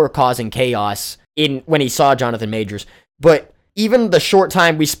all for causing chaos when he saw Jonathan Majors. But even the short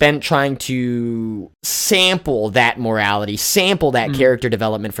time we spent trying to sample that morality, sample that character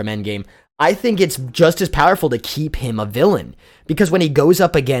development from Endgame, I think it's just as powerful to keep him a villain. Because when he goes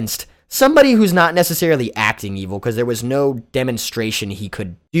up against somebody who's not necessarily acting evil, because there was no demonstration he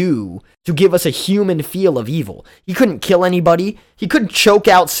could do to give us a human feel of evil. He couldn't kill anybody. He couldn't choke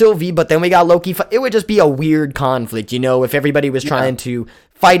out Sylvie, but then we got Loki. It would just be a weird conflict, you know, if everybody was trying to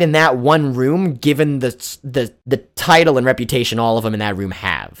fight in that one room, given the title and reputation all of them in that room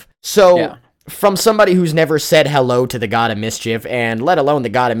have. So, from somebody who's never said hello to the God of Mischief, and let alone the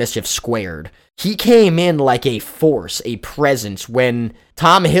God of Mischief squared, he came in like a force, a presence, when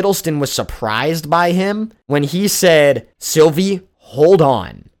Tom Hiddleston was surprised by him, when he said, Sylvie, hold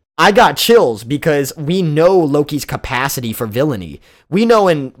on. I got chills because we know Loki's capacity for villainy. We know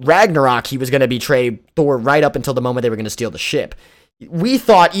in Ragnarok he was going to betray Thor right up until the moment they were going to steal the ship. We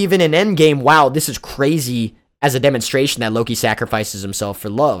thought even in Endgame, wow, this is crazy as a demonstration that Loki sacrifices himself for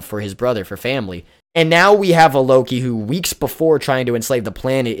love, for his brother, for family. And now we have a Loki who weeks before trying to enslave the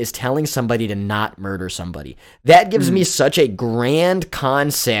planet is telling somebody to not murder somebody. That gives me such a grand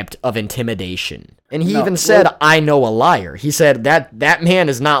concept of intimidation. And he even said, I know a liar. He said that man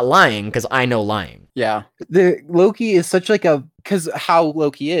is not lying because I know lying. Yeah. The Loki is such like because how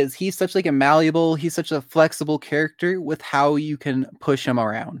Loki is, he's such like a malleable, he's such a flexible character with how you can push him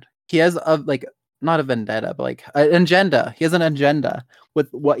around. He has not a vendetta, but like an agenda. He has an agenda with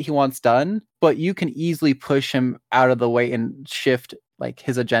what he wants done, but you can easily push him out of the way and shift like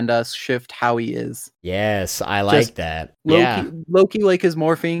his agenda, shift how he is. Yes, I like that. Loki, like his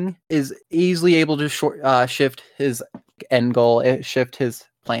morphing, is easily able to shift his end goal, shift his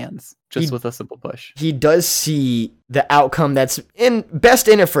plans with a simple push. He does see the outcome that's best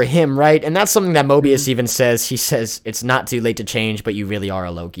in it for him, right? And that's something that Mobius even says. He says it's not too late to change, but you really are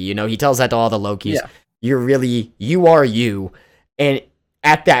a Loki. You know, he tells that to all the Lokis. Yeah. You are you. And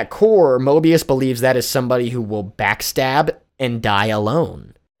at that core, Mobius believes that is somebody who will backstab and die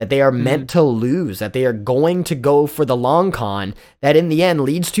alone. That they are meant to lose, that they are going to go for the long con, that in the end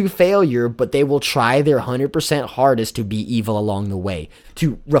leads to failure, but they will try their 100% hardest to be evil along the way,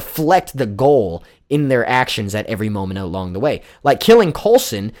 to reflect the goal in their actions at every moment along the way. Like killing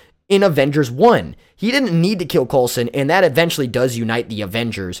Coulson in Avengers 1. He didn't need to kill Coulson, and that eventually does unite the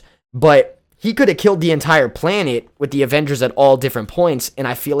Avengers, but he could have killed the entire planet with the Avengers at all different points, and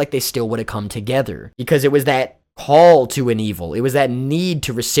I feel like they still would have come together, because it was that call to an evil. It was that need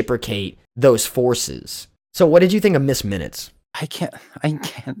to reciprocate those forces. So what did you think of Miss Minutes? I can't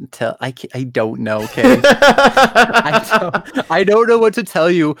tell. I don't know, okay? I don't know what to tell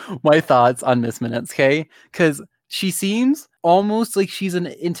you my thoughts on Miss Minutes, okay? Because she seems almost like she's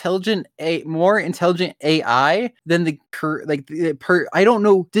an more intelligent AI than I don't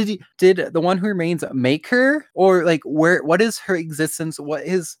know. Did the One Who Remains make her, or like what is her existence?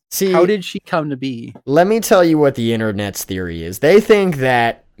 How did she come to be? Let me tell you what the internet's theory is. They think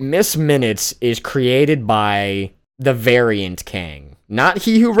that Miss Minutes is created by the variant Kang. not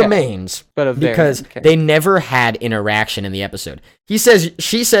He Who Remains, but because they never had interaction in the episode. She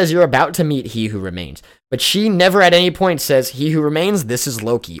says you're about to meet He Who Remains, but she never at any point says He Who Remains, this is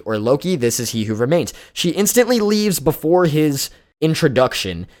Loki, or Loki, this is He Who Remains. She instantly leaves before his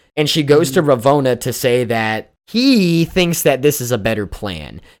introduction, and she goes to Ravonna to say that he thinks that this is a better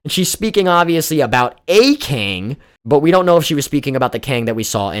plan. And she's speaking obviously about a Kang, but we don't know if she was speaking about the Kang that we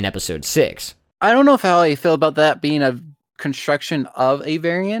saw in episode 6. I don't know how I feel about that being a construction of a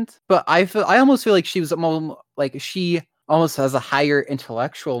variant, but I almost feel like she almost has a higher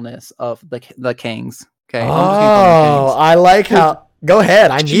intellectualness of the Kangs. Okay. Oh, I like how. Go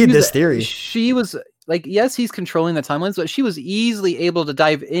ahead. I need this theory. She was like, yes, he's controlling the timelines, but she was easily able to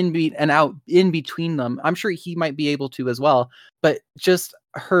dive in and out in between them. I'm sure he might be able to as well, but just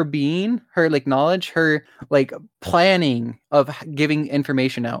her being, her like knowledge, her like planning of giving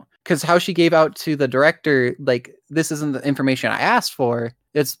information out. Because how she gave out to the director, like, this isn't the information I asked for.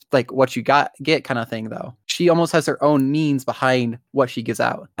 It's like what you get kind of thing, though. She almost has her own means behind what she gives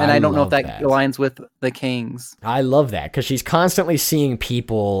out. And I don't know if that aligns with the Kangs. I love that, because she's constantly seeing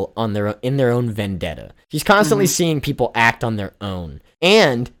people in their own vendetta. She's constantly seeing people act on their own.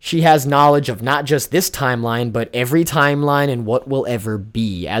 And she has knowledge of not just this timeline, but every timeline and what will ever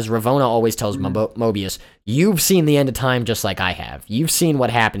be. As Ravonna always tells Mobius, you've seen the end of time just like I have. You've seen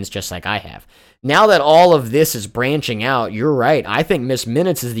what happens just like I have. Now that all of this is branching out, you're right. I think Miss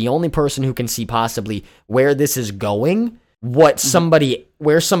Minutes is the only person who can see possibly where this is going, where somebody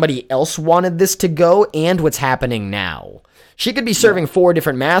else wanted this to go, and what's happening now. She could be serving 4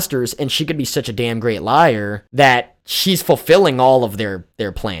 different masters, and she could be such a damn great liar that she's fulfilling all of their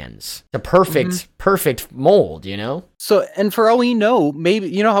plans. The perfect mold, you know? So, and for all we know, maybe,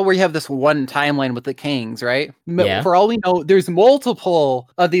 you know how we have this one timeline with the Kangs, right? Yeah. For all we know, there's multiple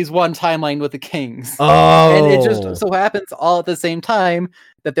of these one timeline with the Kangs. Oh. And it just so happens all at the same time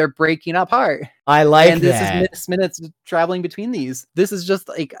that they're breaking apart. I like that. And this is Miss Minutes traveling between these. This is just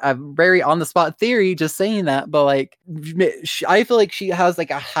like a very on-the-spot theory, just saying that. But like, I feel like she has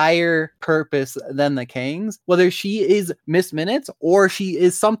like a higher purpose than the Kangs. Whether she is Miss Minutes or she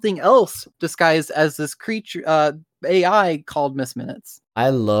is something else disguised as this creature, AI called Miss Minutes. I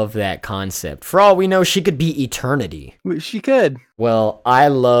love that concept. For all we know, she could be Eternity. She could. Well, I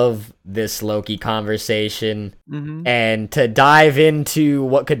love this Loki conversation. And to dive into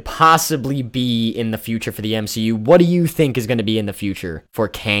what could possibly be in the future for the MCU, what do you think is going to be in the future for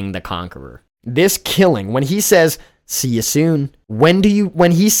Kang the Conqueror? This killing, when he says, see you soon, when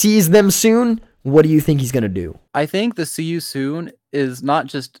he sees them soon, what do you think he's going to do? I think the see you soon is not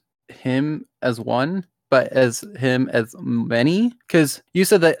just him as one, but as him as many. Because you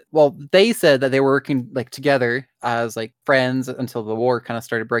said that, well, they said that they were working like together as like friends until the war kind of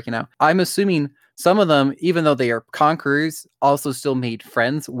started breaking out. I'm assuming some of them, even though they are conquerors, also still made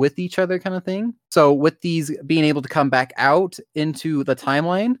friends with each other kind of thing. So with these being able to come back out into the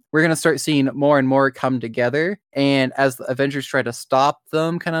timeline, we're going to start seeing more and more come together. And as the Avengers try to stop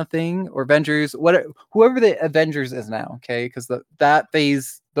them kind of thing, or Avengers, whoever the Avengers is now, okay? Because that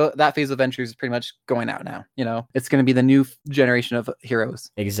phase of Avengers is pretty much going out now. You know, it's going to be the new generation of heroes.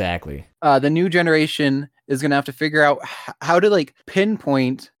 Exactly. The new generation is going to have to figure out how to like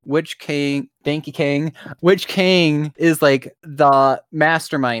pinpoint which Kang is like the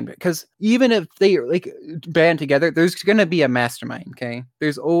mastermind. Because even if they like band together, there's going to be a mastermind. Okay,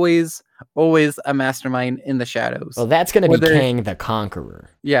 there's always a mastermind in the shadows. Well, that's going to be Kang the Conqueror.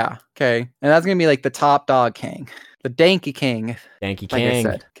 Yeah. Okay, and that's going to be like the top dog Kang, the Danky Kang. Danky like Kang. I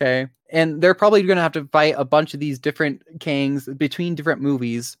said. Okay. And they're probably going to have to fight a bunch of these different Kangs between different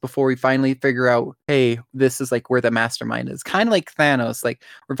movies before we finally figure out, hey, this is like where the mastermind is. Kind of like Thanos. Like,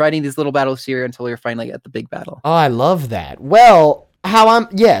 we're fighting these little battles here until we're finally at the big battle. Oh, I love that. Well, how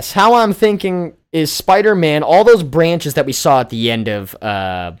I'm thinking is Spider-Man, all those branches that we saw at the end of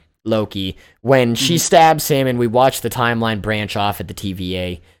Loki, when she stabs him and we watch the timeline branch off at the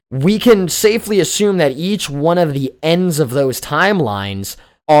TVA, we can safely assume that each one of the ends of those timelines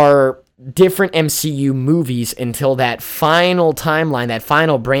are different MCU movies until that final timeline, that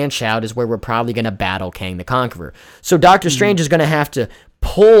final branch out is where we're probably going to battle Kang the Conqueror. So Doctor Strange is going to have to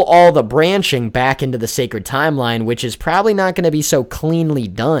pull all the branching back into the sacred timeline, which is probably not going to be so cleanly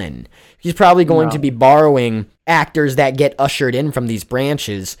done. He's probably going to be borrowing actors that get ushered in from these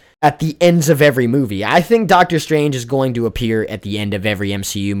branches at the ends of every movie. I think Doctor Strange is going to appear at the end of every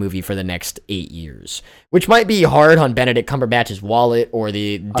MCU movie for the next 8 years, which might be hard on Benedict Cumberbatch's wallet or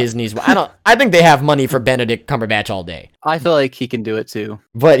the Disney's. I think they have money for Benedict Cumberbatch all day. I feel like he can do it too.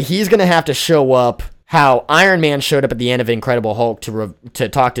 But he's going to have to show up how Iron Man showed up at the end of Incredible Hulk to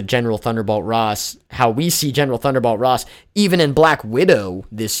talk to General Thunderbolt Ross, how we see General Thunderbolt Ross even in Black Widow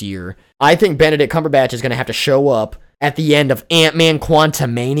this year, I think Benedict Cumberbatch is going to have to show up at the end of Ant-Man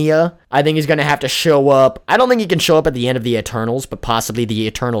Quantumania. I think he's going to have to show up. I don't think he can show up at the end of the Eternals, but possibly the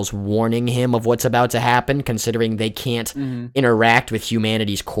Eternals warning him of what's about to happen, considering they can't interact with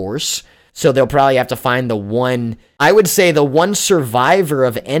humanity's course. So they'll probably have to find the one survivor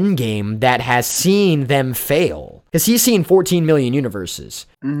of Endgame that has seen them fail. Because he's seen 14 million universes.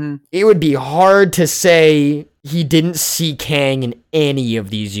 It would be hard to say he didn't see Kang in any of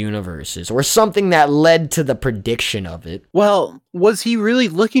these universes, or something that led to the prediction of it. Well, was he really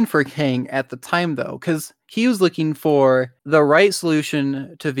looking for Kang at the time, though? Because he was looking for the right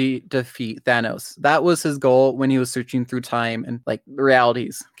solution to defeat Thanos. That was his goal when he was searching through time and like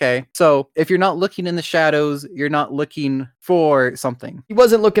realities. Okay, so if you're not looking in the shadows, you're not looking for something. He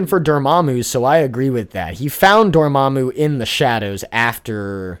wasn't looking for Dormammu, so I agree with that. He found Dormammu in the shadows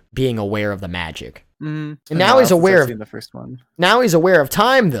after being aware of the magic. And now he's aware of the first one. Now he's aware of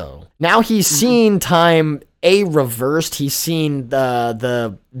time, though. Now he's seen time reversed. He's seen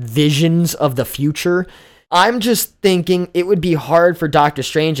the visions of the future. I'm just thinking it would be hard for Doctor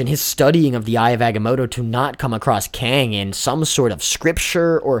Strange and his studying of the Eye of Agamotto to not come across Kang in some sort of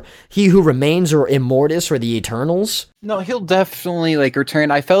scripture, or He Who Remains, or Immortus, or the Eternals. No, he'll definitely like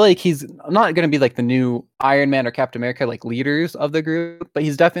return. I feel like he's not going to be like the new Iron Man or Captain America, like leaders of the group, but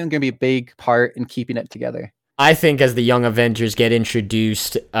he's definitely going to be a big part in keeping it together. I think as the Young Avengers get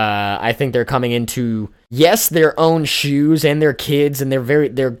introduced, I think they're coming into, yes, their own shoes and their kids, and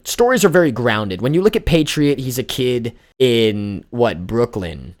their stories are very grounded. When you look at Patriot, he's a kid in,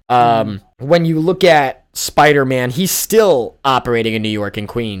 Brooklyn. When you look at Spider-Man, he's still operating in New York and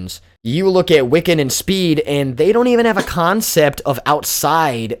Queens. You look at Wiccan and Speed, and they don't even have a concept of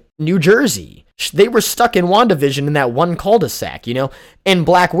outside New Jersey. They were stuck in WandaVision in that one cul-de-sac, And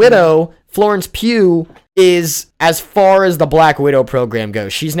Black Widow, Florence Pugh, is as far as the Black Widow program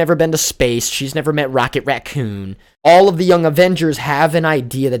goes. She's never been to space. She's never met Rocket Raccoon. All of the Young Avengers have an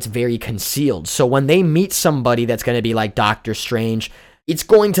idea that's very concealed. So when they meet somebody that's going to be like Doctor Strange, it's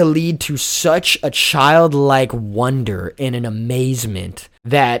going to lead to such a childlike wonder and an amazement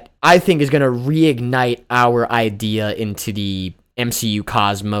that I think is going to reignite our idea into the MCU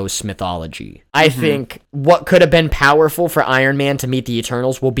cosmos mythology. I think what could have been powerful for Iron Man to meet the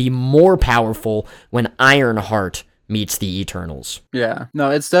Eternals will be more powerful when Ironheart meets the Eternals. Yeah,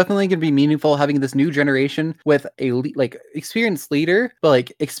 no, it's definitely going to be meaningful having this new generation with a experienced leader, but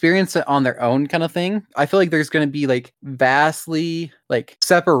experience it on their own kind of thing. I feel like there's going to be vastly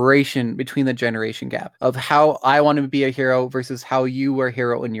separation between the generation gap of how I want to be a hero versus how you were a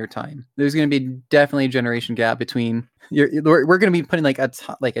hero in your time. There's going to be definitely a generation gap between we're going to be putting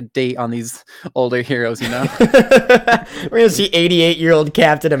a date on these older heroes, We're going to see 88-year-old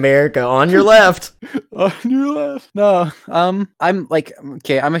Captain America on your left. On your left. No, I'm I'm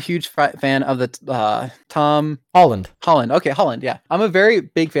a huge fan of the Tom Holland. Okay, Holland. Yeah, I'm a very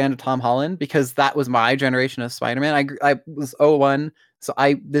big fan of Tom Holland because that was my generation of Spider-Man. I was 01. So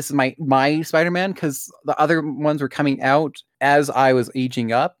this is my Spider-Man, because the other ones were coming out as I was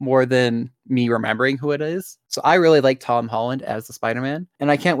aging up more than me remembering who it is. So I really like Tom Holland as the Spider-Man,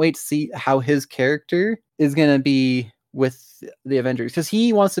 and I can't wait to see how his character is going to be with the Avengers, because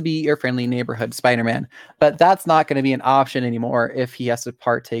he wants to be your friendly neighborhood Spider-Man, but that's not going to be an option anymore if he has to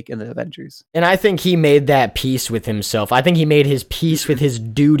partake in the Avengers. And I think he made that peace with himself. I think he made his peace with his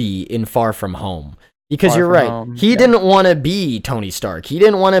duty in Far From Home. Because you're right. He didn't want to be Tony Stark. He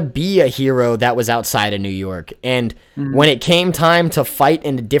didn't want to be a hero that was outside of New York. And when it came time to fight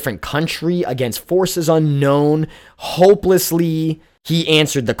in a different country against forces unknown, hopelessly, he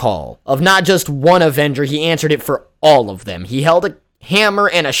answered the call of not just one Avenger. He answered it for all of them. He held a hammer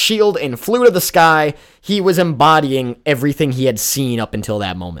and a shield and flew to the sky. He was embodying everything he had seen up until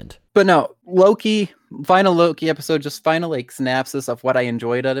that moment. But no, final Loki episode, just final synopsis of what I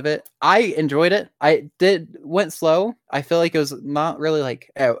enjoyed out of it. I enjoyed it. Went slow. I feel like it was not really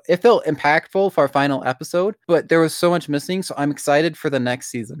it felt impactful for a final episode, but there was so much missing. So I'm excited for the next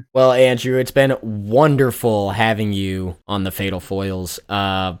season. Well, Andrew, it's been wonderful having you on the Fatal Foils.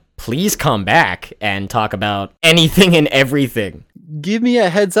 Please come back and talk about anything and everything. Give me a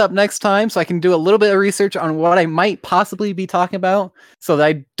heads up next time so I can do a little bit of research on what I might possibly be talking about, so that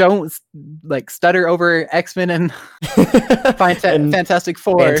I don't stutter over X-Men and Fantastic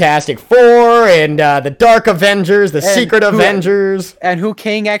Four. Fantastic Four and the Dark Avengers, the Secret Avengers. And who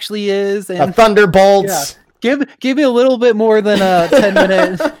Kang actually is. And the Thunderbolts. Yeah. Give me a little bit more than a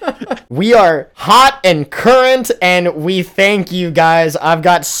 10-minute We are hot and current, and we thank you guys. I've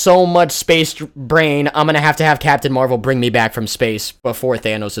got so much space brain, I'm gonna have Captain Marvel bring me back from space before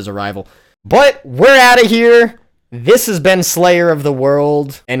Thanos' arrival. But we're out of here. This has been Slayer of the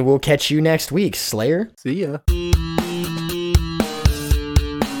World, and we'll catch you next week. Slayer? See ya.